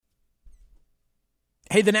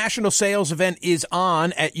Hey, the national sales event is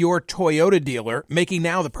on at your Toyota dealer, making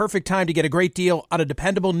now the perfect time to get a great deal on a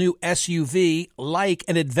dependable new SUV like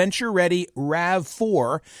an adventure-ready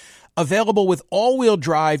RAV4. Available with all-wheel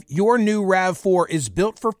drive, your new RAV4 is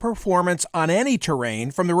built for performance on any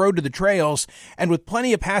terrain, from the road to the trails, and with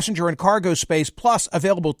plenty of passenger and cargo space, plus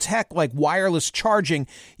available tech like wireless charging,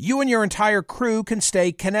 you and your entire crew can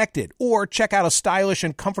stay connected. Or check out a stylish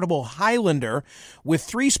and comfortable Highlander with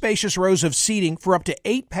 3 spacious rows of seating for up to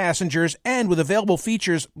 8 passengers and with available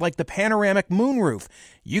features like the panoramic moonroof.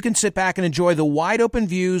 You can sit back and enjoy the wide-open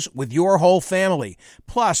views with your whole family.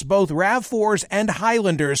 Plus, both RAV4s and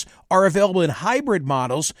Highlanders are available in hybrid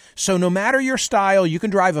models, so no matter your style, you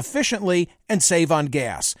can drive efficiently and save on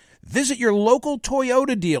gas. Visit your local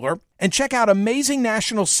Toyota dealer and check out amazing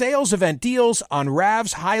national sales event deals on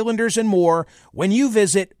RAVs, Highlanders, and more when you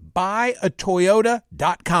visit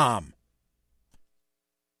buyatoyota.com.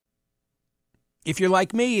 If you're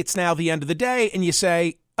like me, it's now the end of the day and you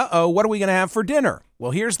say, uh-oh, what are we going to have for dinner?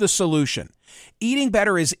 Well, here's the solution. Eating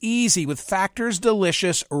better is easy with Factor's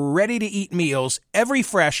delicious, ready-to-eat meals. Every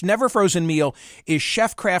fresh, never frozen meal is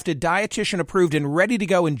chef-crafted, dietitian-approved, and ready to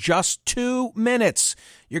go in just 2 minutes.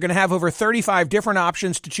 You're going to have over 35 different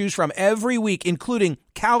options to choose from every week, including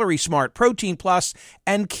Calorie Smart, Protein Plus,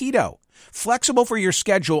 and Keto. Flexible for your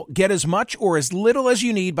schedule, get as much or as little as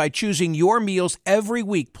you need by choosing your meals every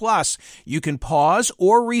week. Plus, you can pause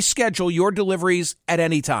or reschedule your deliveries at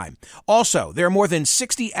any time. Also, there are more than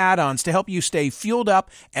 60 add-ons to help you stay fueled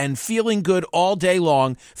up and feeling good all day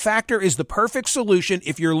long. Factor is the perfect solution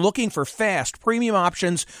if you're looking for fast, premium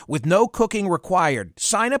options with no cooking required.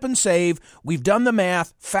 Sign up and save. We've done the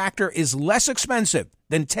math. Factor is less expensive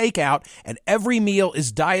than takeout, and every meal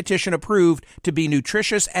is dietitian approved to be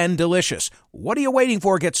nutritious and delicious. What are you waiting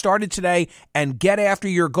for? Get started today and get after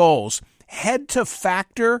your goals. Head to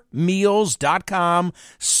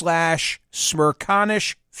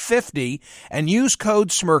factormeals.com/Smirconish50 and use code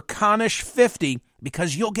Smirconish50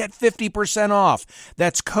 because you'll get 50% off.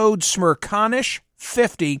 That's code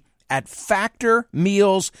Smirconish50 at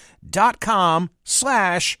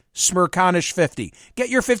factormeals.com/Smirconish50. Get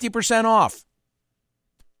your 50% off.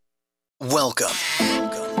 Welcome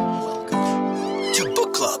to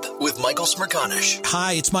Book Club with Michael Smirconish.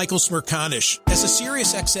 Hi, it's Michael Smirconish. As a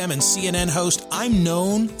Sirius XM and CNN host, I'm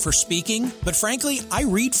known for speaking, but frankly, I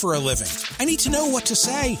read for a living. I need to know what to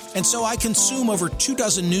say, and so I consume over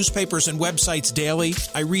 24 newspapers and websites daily.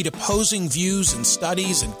 I read opposing views and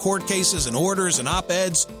studies and court cases and orders and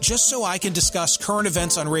op-eds just so I can discuss current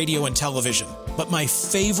events on radio and television. But my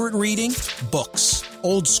favorite reading? Books.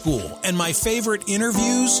 Old school. And my favorite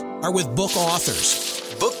interviews are with book authors.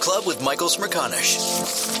 Book Club with Michael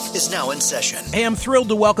Smirconish is now in session. Hey, I'm thrilled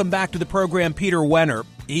to welcome back to the program Peter Wehner.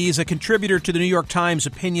 He's a contributor to the New York Times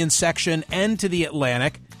opinion section and to The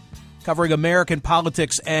Atlantic, covering American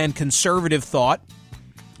politics and conservative thought.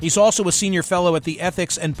 He's also a senior fellow at the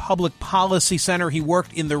Ethics and Public Policy Center. He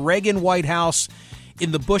worked in the Reagan White House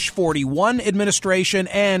in the Bush 41 administration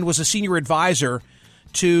and was a senior advisor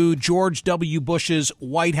to George W. Bush's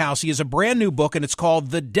White House. He has a brand new book, and it's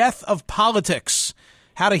called The Death of Politics: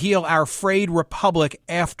 How to Heal Our Frayed Republic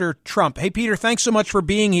After Trump. Hey, Peter, thanks so much for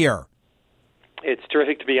being here. It's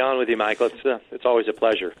terrific to be on with you, Michael. It's always a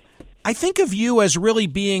pleasure. I think of you as really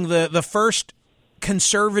being the first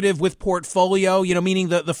conservative with portfolio, meaning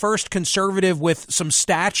the first conservative with some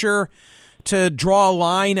stature to draw a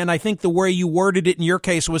line, and I think the way you worded it in your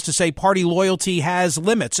case was to say party loyalty has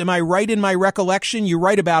limits. Am I right in my recollection? You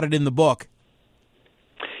write about it in the book.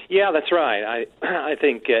 Yeah, that's right. I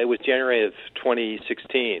think it was January of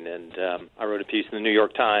 2016, and I wrote a piece in the New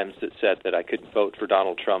York Times that said that I couldn't vote for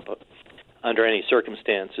Donald Trump under any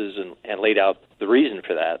circumstances and laid out the reason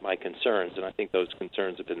for that, my concerns, and I think those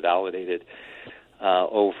concerns have been validated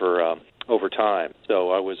over time.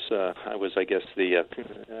 So I was, I guess, the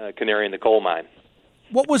canary in the coal mine.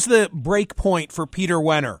 What was the break point for Peter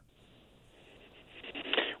Wehner?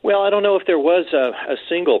 Well, I don't know if there was a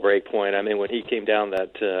single break point. I mean, when he came down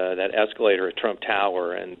that escalator at Trump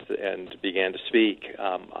Tower and began to speak,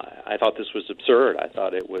 I thought this was absurd. I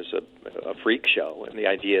thought it was a freak show, and the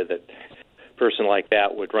idea that a person like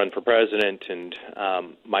that would run for president and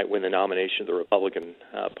might win the nomination of the Republican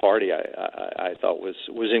Party, I thought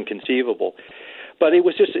was inconceivable. But it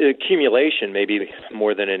was just an accumulation, maybe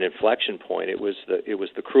more than an inflection point. It was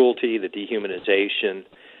the cruelty, the dehumanization,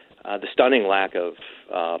 the stunning lack of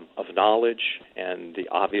knowledge and the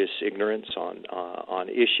obvious ignorance on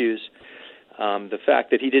issues. The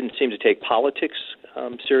fact that he didn't seem to take politics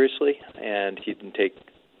seriously, and he didn't take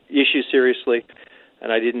issues seriously,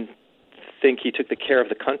 and I didn't think he took the care of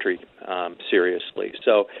the country seriously.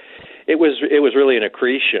 So It was really an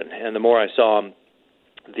accretion, and the more I saw him,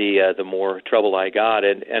 the more trouble I got.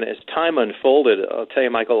 And as time unfolded, I'll tell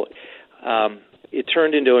you, Michael, it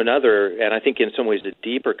turned into another, and I think in some ways a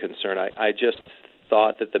deeper concern. I just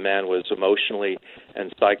thought that the man was emotionally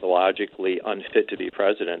and psychologically unfit to be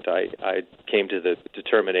president. I came to the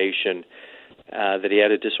determination that he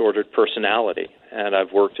had a disordered personality. And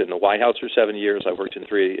I've worked in the White House for 7 years. I've worked in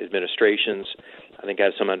 3 administrations. I think I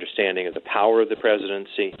have some understanding of the power of the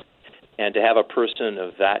presidency. And to have a person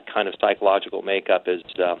of that kind of psychological makeup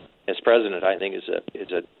as president, I think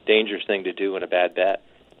is a dangerous thing to do and a bad bet.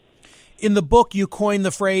 In the book, you coined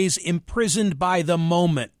the phrase "imprisoned by the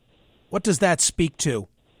moment." What does that speak to?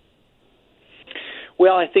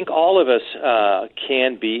 Well, I think all of us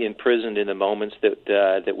can be imprisoned in the moments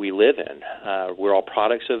that we live in. We're all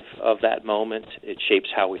products of that moment. It shapes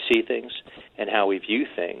how we see things and how we view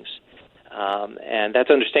things. And that's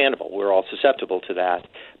understandable. We're all susceptible to that.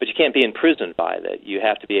 But you can't be imprisoned by that. You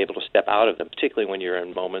have to be able to step out of them, particularly when you're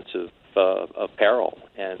in moments of peril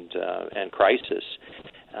and crisis.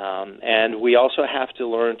 And we also have to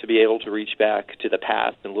learn to be able to reach back to the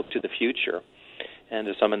past and look to the future, and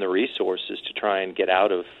to summon the resources to try and get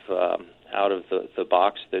out of the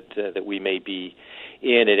box that we may be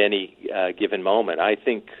in at any given moment. I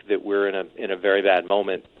think that we're in a very bad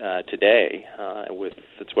moment today.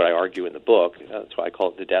 That's what I argue in the book. That's why I call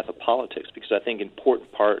it the death of politics, because I think an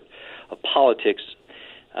important part of politics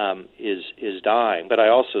is dying. But I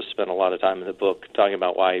also spent a lot of time in the book talking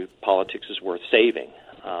about why politics is worth saving.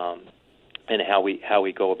 And how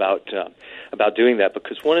we go about doing that,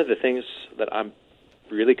 because one of the things that I'm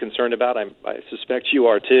really concerned about, I suspect you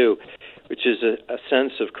are too, which is a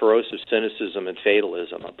sense of corrosive cynicism and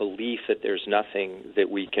fatalism, a belief that there's nothing that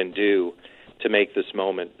we can do to make this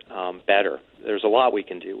moment better. There's a lot we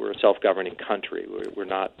can do. We're a self-governing country. We're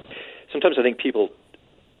not. Sometimes I think people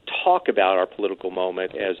talk about our political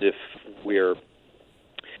moment as if we're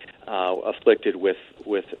afflicted with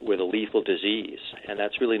a lethal disease, and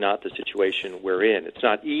that's really not the situation we're in. It's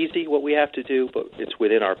not easy what we have to do, but it's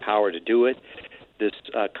within our power to do it. This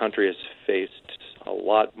country has faced a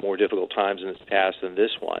lot more difficult times in its past than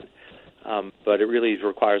this one, but it really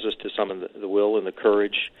requires us to summon the will and the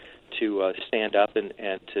courage to stand up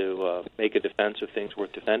and to make a defense of things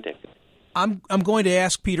worth defending. I'm going to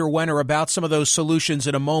ask Peter Wehner about some of those solutions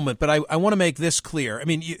in a moment, but I want to make this clear. I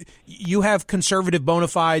mean, you have conservative bona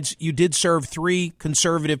fides. You did serve 3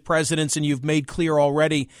 conservative presidents, and you've made clear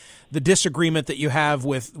already the disagreement that you have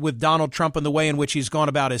with Donald Trump and the way in which he's gone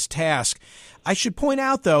about his task. I should point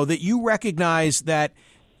out, though, that you recognize that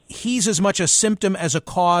he's as much a symptom as a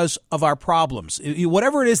cause of our problems.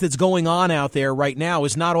 Whatever it is that's going on out there right now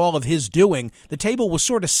is not all of his doing. The table was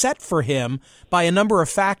sort of set for him by a number of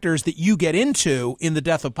factors that you get into in the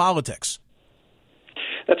death of politics.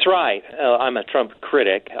 That's right. I'm a Trump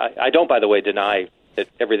critic. I don't, by the way, deny that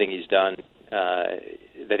everything he's done,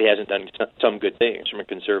 that he hasn't done some good things from a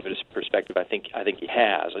conservative perspective. I think he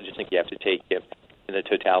has. I just think you have to take him in the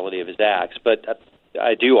totality of his acts. But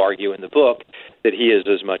I do argue in the book that he is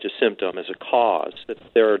as much a symptom as a cause, that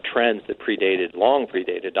there are trends that long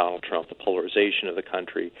predated Donald Trump, the polarization of the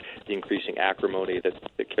country, the increasing acrimony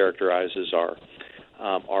that characterizes our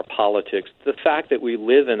politics, the fact that we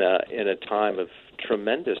live in a time of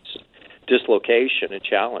tremendous dislocation and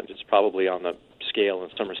challenge. It's probably on the scale in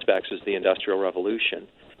some respects as the Industrial Revolution.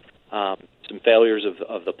 Some failures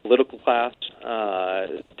of the political class,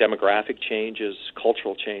 demographic changes,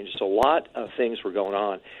 cultural changes. A lot of things were going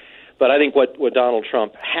on. But I think what Donald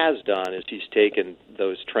Trump has done is he's taken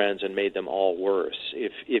those trends and made them all worse.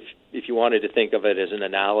 If you wanted to think of it as an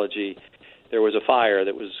analogy, there was a fire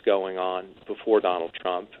that was going on before Donald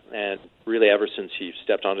Trump, and really ever since he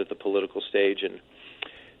stepped onto the political stage in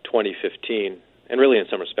 2015, and really in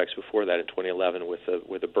some respects before that in 2011 with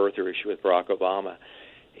the birther issue with Barack Obama,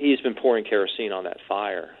 he's been pouring kerosene on that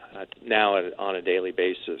fire now on a daily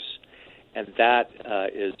basis, and that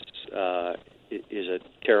is a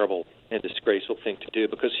terrible and disgraceful thing to do,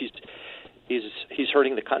 because he's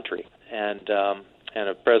hurting the country, and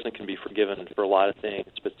a president can be forgiven for a lot of things,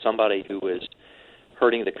 but somebody who is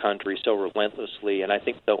hurting the country so relentlessly, and I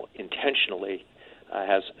think so intentionally,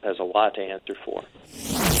 has a lot to answer for.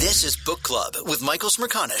 This is Book Club with Michael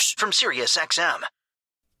Smerconish from SiriusXM.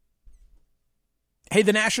 Hey,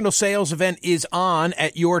 the national sales event is on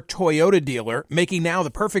at your Toyota dealer, making now the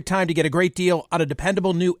perfect time to get a great deal on a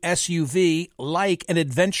dependable new SUV like an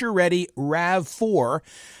adventure-ready RAV4.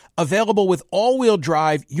 Available with all-wheel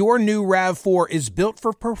drive, your new RAV4 is built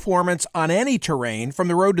for performance on any terrain, from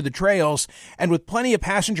the road to the trails, and with plenty of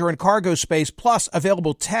passenger and cargo space, plus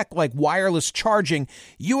available tech like wireless charging,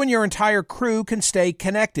 you and your entire crew can stay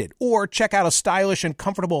connected. Or check out a stylish and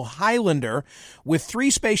comfortable Highlander with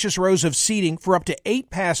 3 spacious rows of seating for up to 8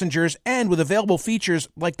 passengers and with available features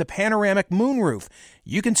like the panoramic moonroof.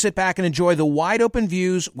 You can sit back and enjoy the wide-open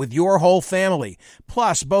views with your whole family.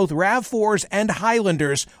 Plus, both RAV4s and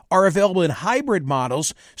Highlanders are available in hybrid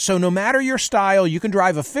models, so no matter your style, you can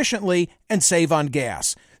drive efficiently and save on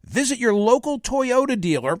gas. Visit your local Toyota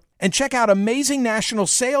dealer and check out amazing national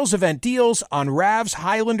sales event deals on RAVs,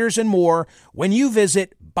 Highlanders, and more when you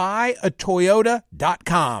visit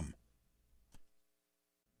buyatoyota.com.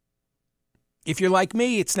 If you're like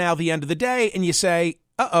me, it's now the end of the day and you say,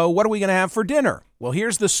 what are we going to have for dinner? Well,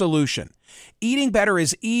 here's the solution. Eating better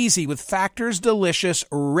is easy with Factor's delicious,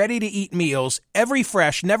 ready-to-eat meals. Every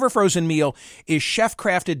fresh, never frozen meal is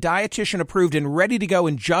chef-crafted, dietitian-approved, and ready to go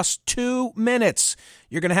in just 2 minutes.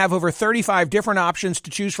 You're going to have over 35 different options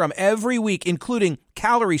to choose from every week, including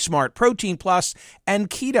Calorie Smart, Protein Plus, and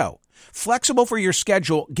Keto. Flexible for your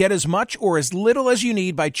schedule, get as much or as little as you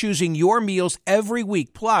need by choosing your meals every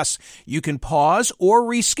week. Plus, you can pause or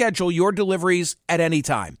reschedule your deliveries at any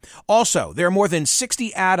time. Also, there are more than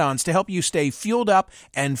 60 add-ons to help you stay fueled up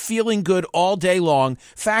and feeling good all day long.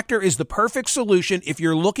 Factor is the perfect solution if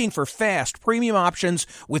you're looking for fast, premium options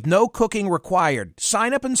with no cooking required.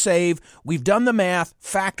 Sign up and save. We've done the math.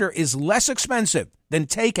 Factor is less expensive than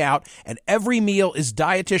takeout, and every meal is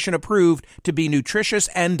dietitian approved to be nutritious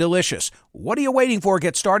and delicious. What are you waiting for?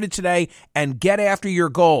 Get started today and get after your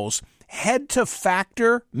goals. Head to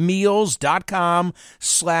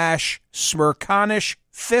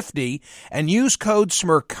factormeals.com/Smirconish50 and use code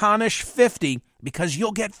Smirconish50 because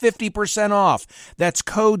you'll get 50% off. That's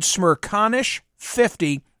code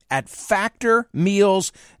Smirconish50 at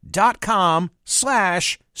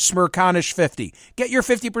factormeals.com/Smirconish50. Get your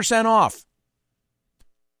 50% off.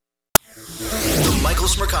 The Michael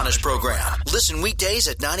Smirconish Program. Listen weekdays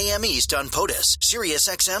at 9 a.m. East on POTUS, Sirius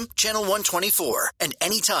XM, Channel 124, and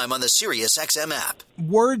anytime on the Sirius XM app.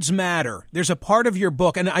 Words matter. There's a part of your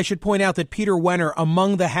book, and I should point out that Peter Wehner,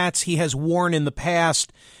 among the hats he has worn in the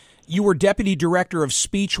past, you were Deputy Director of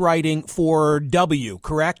Speech Writing for W,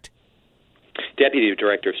 correct? Deputy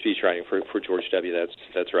Director of Speech Writing for George W.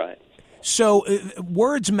 That's right. So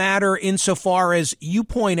words matter insofar as you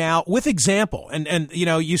point out with example, and you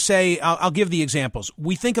know, you say, I'll give the examples.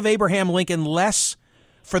 We think of Abraham Lincoln less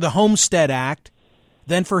for the Homestead Act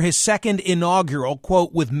than for his second inaugural,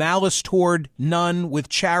 quote, with malice toward none, with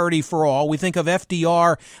charity for all. We think of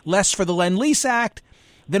FDR less for the Lend-Lease Act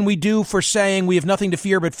than we do for saying we have nothing to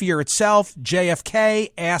fear but fear itself.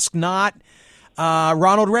 JFK, ask not.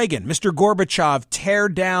 Ronald Reagan, Mr. Gorbachev, tear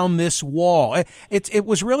down this wall. It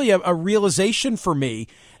was really a realization for me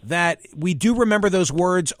that we do remember those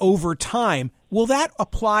words over time. Will that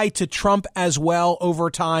apply to Trump as well over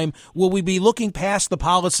time? Will we be looking past the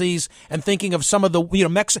policies and thinking of some of the,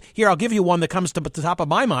 here, I'll give you one that comes to the top of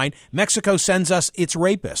my mind. Mexico sends us its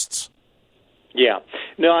rapists. Yeah.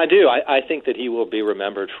 No, I do. I think that he will be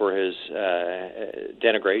remembered for his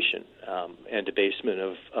denigration and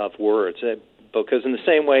debasement of words. Because in the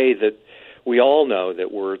same way that we all know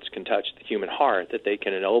that words can touch the human heart, that they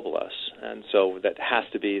can ennoble us. And so that has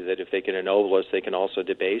to be that if they can ennoble us, they can also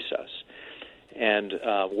debase us. And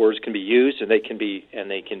words can be used and they can be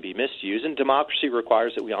misused. And democracy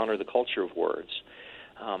requires that we honor the culture of words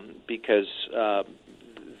because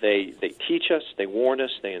they teach us, they warn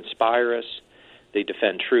us, they inspire us, they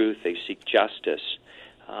defend truth, they seek justice.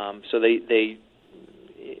 So they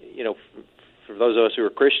for those of us who are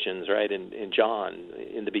Christians, right, in John,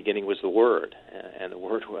 in the beginning was the Word, and the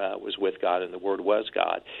Word was with God, and the Word was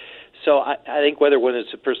God. So I think whether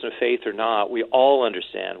it's a person of faith or not, we all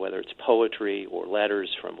understand, whether it's poetry or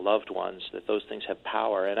letters from loved ones, that those things have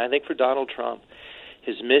power. And I think for Donald Trump,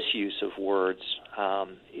 his misuse of words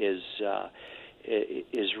is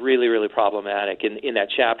really, really problematic. In that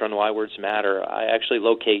chapter on why words matter, I actually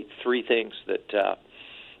locate 3 things that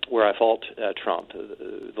where I fault Trump.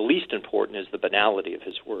 The least important is the banality of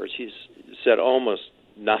his words. He's said almost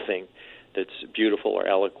nothing that's beautiful or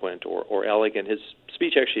eloquent or elegant. His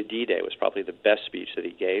speech actually at D-Day was probably the best speech that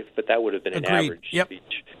he gave, but that would have been an average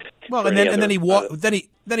speech. Well, and then he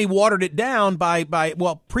watered it down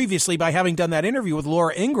previously by having done that interview with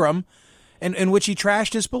Laura Ingraham, in which he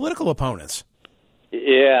trashed his political opponents.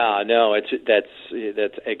 Yeah, no, that's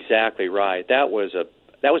exactly right. That was a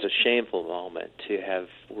shameful moment to have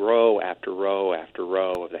row after row after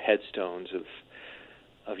row of the headstones of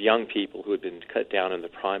young people who had been cut down in the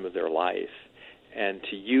prime of their life, and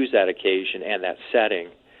to use that occasion and that setting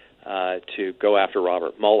to go after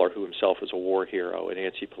Robert Mueller, who himself was a war hero, and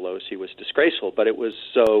Nancy Pelosi was disgraceful, but it was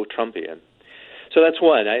so Trumpian. So that's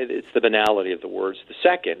one. It's the banality of the words. The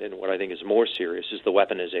second, and what I think is more serious, is the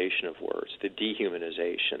weaponization of words, the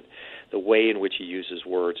dehumanization, the way in which he uses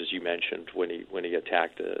words, as you mentioned, when he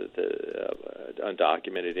attacked the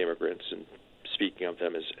undocumented immigrants and speaking of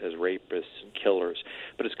them as rapists and killers.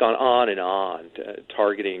 But it's gone on,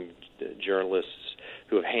 targeting journalists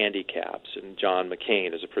who have handicaps, and John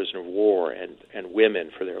McCain as a prisoner of war, and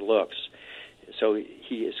women for their looks. So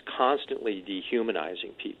he is constantly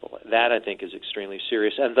dehumanizing people. That, I think, is extremely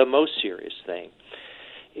serious. And the most serious thing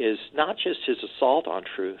is not just his assault on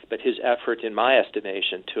truth, but his effort, in my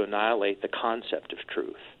estimation, to annihilate the concept of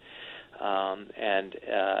truth and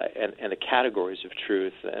the categories of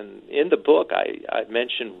truth. And in the book, I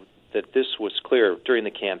mentioned that this was clear during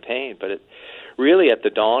the campaign, but really at the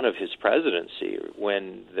dawn of his presidency,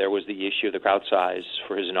 when there was the issue of the crowd size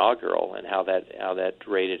for his inaugural and how that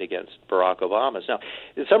rated against Barack Obama's. Now,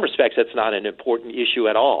 in some respects, that's not an important issue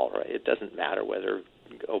at all. Right? It doesn't matter whether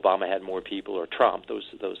Obama had more people or Trump. Those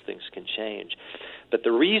things can change. But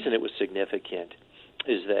the reason it was significant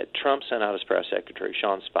is that Trump sent out his press secretary,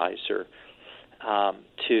 Sean Spicer,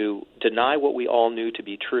 to deny what we all knew to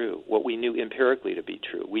be true, what we knew empirically to be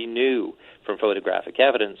true. We knew from photographic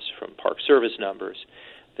evidence, from Park Service numbers,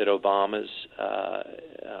 that Obama's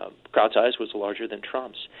crowd size was larger than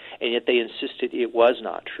Trump's, and yet they insisted it was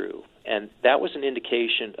not true. And that was an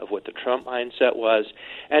indication of what the Trump mindset was,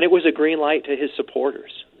 and it was a green light to his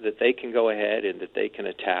supporters that they can go ahead and that they can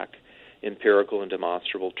attack empirical and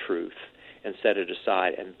demonstrable truth and set it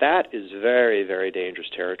aside. And that is very, very dangerous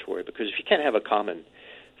territory, because if you can't have a common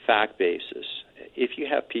fact basis, if you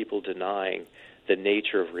have people denying the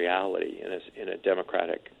nature of reality in a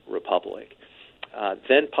democratic republic,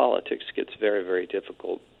 then politics gets very, very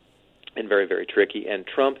difficult and very, very tricky. And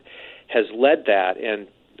Trump has led that, and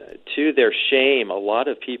to their shame, a lot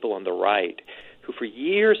of people on the right who for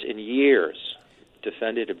years and years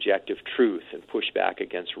defended objective truth and pushed back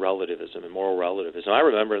against relativism and moral relativism. I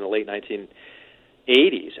remember in the late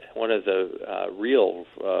 1980s, one of the real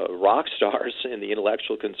rock stars in the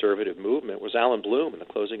intellectual conservative movement was Alan Bloom in The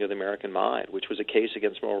Closing of the American Mind, which was a case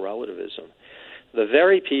against moral relativism. The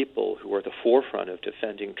very people who are at the forefront of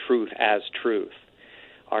defending truth as truth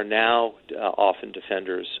are now often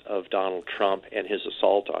defenders of Donald Trump and his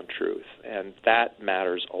assault on truth, and that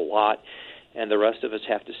matters a lot. And the rest of us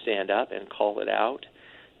have to stand up and call it out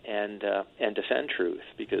and defend truth,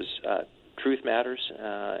 because truth matters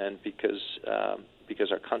and because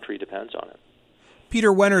our country depends on it.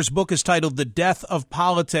 Peter Wehner's book is titled The Death of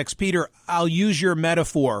Politics. Peter, I'll use your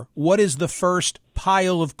metaphor. What is the first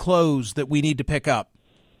pile of clothes that we need to pick up?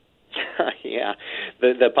 Yeah,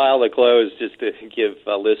 the pile of clothes, just to give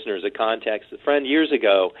listeners a context. A friend years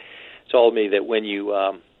ago told me that when you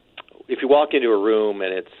if you walk into a room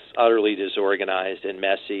and it's utterly disorganized and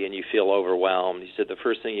messy and you feel overwhelmed, he said the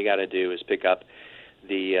first thing you got to do is pick up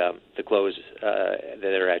the clothes that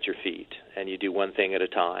are at your feet, and you do one thing at a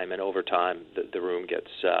time, and over time the room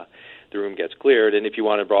gets cleared. And if you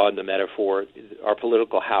want to broaden the metaphor, our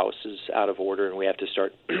political house is out of order, and we have to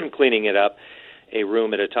start cleaning it up a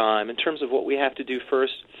room at a time. In terms of what we have to do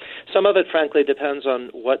first, some of it, frankly, depends on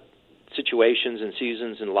what situations and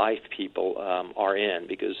seasons in life people are in,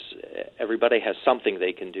 because everybody has something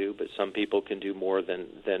they can do, but some people can do more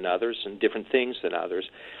than others and different things than others.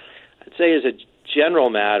 I'd say as a general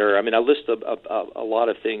matter, I mean, I list a lot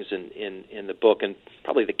of things in the book, and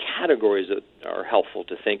probably the categories that are helpful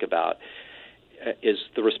to think about is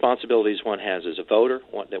the responsibilities one has as a voter,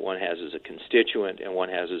 that one has as a constituent, and one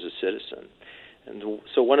has as a citizen. And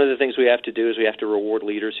so one of the things we have to do is we have to reward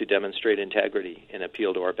leaders who demonstrate integrity and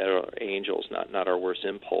appeal to our better angels, not our worst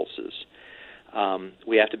impulses.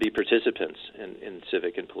 We have to be participants in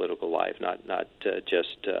civic and political life, not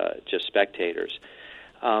just spectators.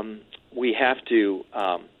 We have to.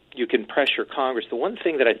 You can pressure Congress. The one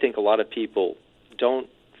thing that I think a lot of people don't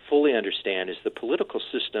fully understand is the political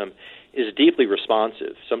system is deeply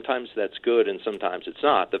responsive. Sometimes that's good, and sometimes it's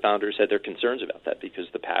not. The founders had their concerns about that because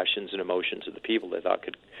the passions and emotions of the people they thought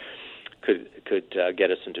could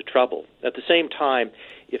get us into trouble. At the same time,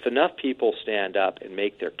 if enough people stand up and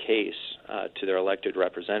make their case to their elected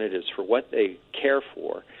representatives for what they care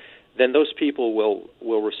for, then those people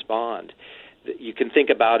will respond. You can think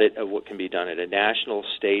about it of what can be done at a national,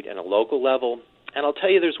 state, and a local level. And I'll tell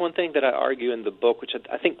you, there's one thing that I argue in the book, which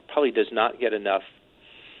I think probably does not get enough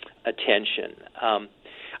attention.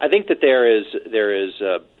 I think that there is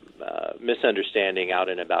a misunderstanding out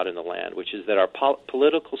and about in the land, which is that our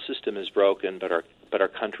political system is broken, but our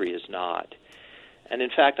country is not. And in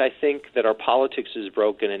fact, I think that our politics is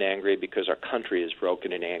broken and angry because our country is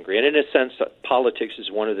broken and angry. And in a sense, politics is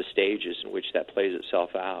one of the stages in which that plays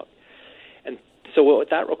itself out. And so what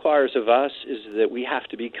that requires of us is that we have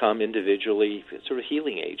to become individually sort of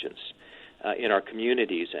healing agents in our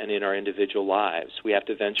communities and in our individual lives. We have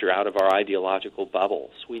to venture out of our ideological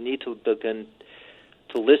bubbles. We need to begin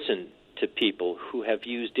to listen to people who have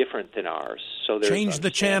views different than ours. So change the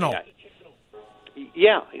channel.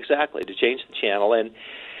 Yeah, exactly, to change the channel.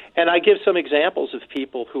 And I give some examples of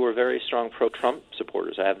people who are very strong pro-Trump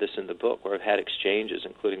supporters. I have this in the book where I've had exchanges,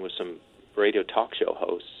 including with some radio talk show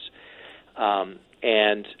hosts,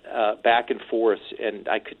 and back and forth. And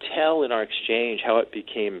I could tell in our exchange how it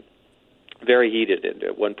became very heated. And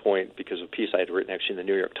at one point, because of a piece I had written actually in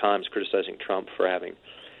the New York Times criticizing Trump for having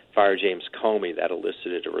fired James Comey, that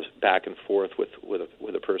elicited a back and forth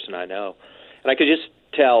with a person I know. And I could just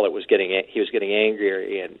tell he was getting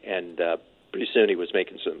angry, and pretty soon he was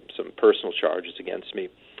making some personal charges against me.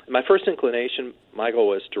 And my first inclination, Michael,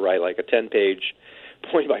 was to write like a 10-page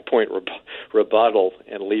point-by-point rebuttal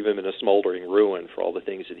and leave him in a smoldering ruin for all the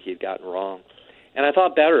things that he had gotten wrong. And I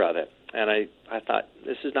thought better of it, and I thought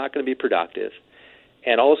this is not going to be productive,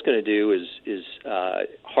 and all it's going to do is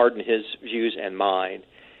harden his views and mine,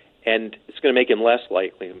 and it's going to make him less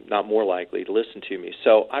likely, not more likely, to listen to me.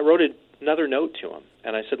 So I wrote another note to him,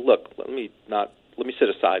 and I said, look, let me set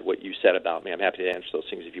aside what you said about me. I'm happy to answer those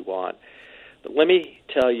things if you want. But let me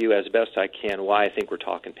tell you as best I can why I think we're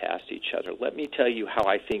talking past each other. Let me tell you how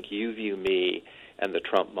I think you view me and the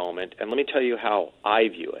Trump moment, and let me tell you how I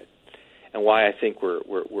view it and why I think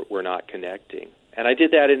we're not connecting. And I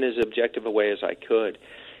did that in as objective a way as I could.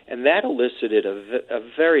 And that elicited a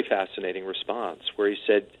very fascinating response where he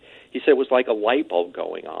said it was like a light bulb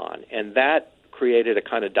going on, and that created a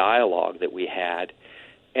kind of dialogue that we had.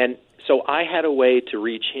 And so I had a way to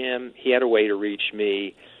reach him, he had a way to reach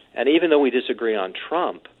me, and even though we disagree on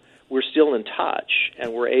Trump, we're still in touch,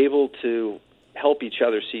 and we're able to help each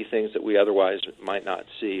other see things that we otherwise might not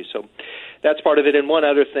see. So that's part of it. And one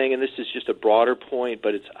other thing, and this is just a broader point,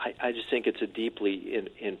 but I just think it's a deeply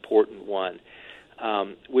important one,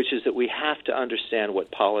 which is that we have to understand what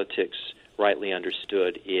politics rightly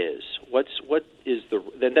understood is.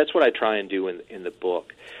 Then that's what I try and do in the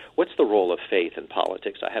book. What's the role of faith in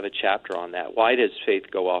politics? I have a chapter on that. Why does faith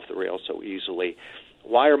go off the rails so easily?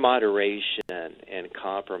 Why are moderation and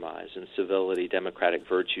compromise and civility democratic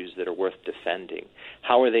virtues that are worth defending?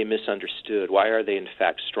 How are they misunderstood? Why are they in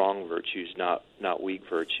fact strong virtues, not weak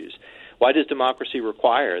virtues? Why does democracy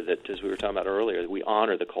require that, as we were talking about earlier, that we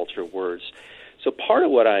honor the culture of words? So part of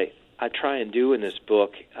what I try and do in this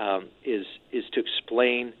book is to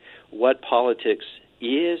explain what politics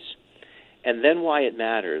is, and then why it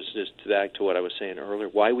matters. Just back to what I was saying earlier,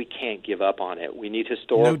 why we can't give up on it. We need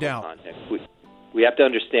historical context. We have to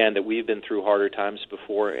understand that we've been through harder times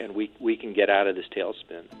before, and we can get out of this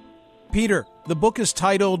tailspin. Peter, the book is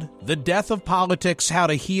titled The Death of Politics, How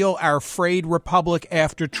to Heal Our Frayed Republic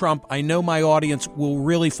After Trump. I know my audience will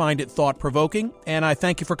really find it thought-provoking, and I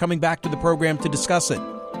thank you for coming back to the program to discuss it.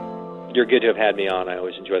 You're good to have had me on. I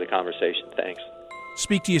always enjoy the conversation. Thanks.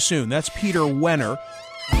 Speak to you soon. That's Peter Wehner.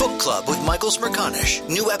 Book Club with Michael Smerconish.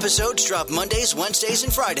 New episodes drop Mondays, Wednesdays,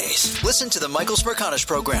 and Fridays. Listen to the Michael Smerconish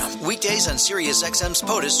program weekdays on SiriusXM's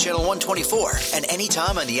POTUS Channel 124 and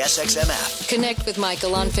anytime on the SXM app. Connect with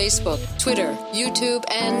Michael on Facebook, Twitter, YouTube,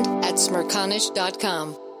 and at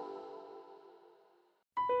Smerconish.com.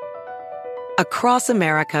 Across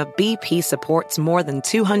America, BP supports more than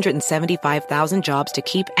 275,000 jobs to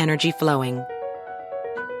keep energy flowing.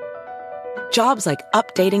 Jobs like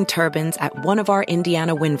updating turbines at one of our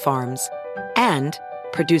Indiana wind farms and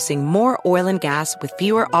producing more oil and gas with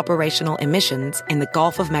fewer operational emissions in the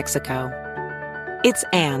Gulf of Mexico. It's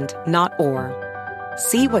and, not or.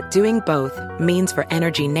 See what doing both means for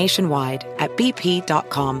energy nationwide at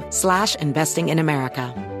bp.com/investing in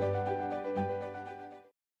America.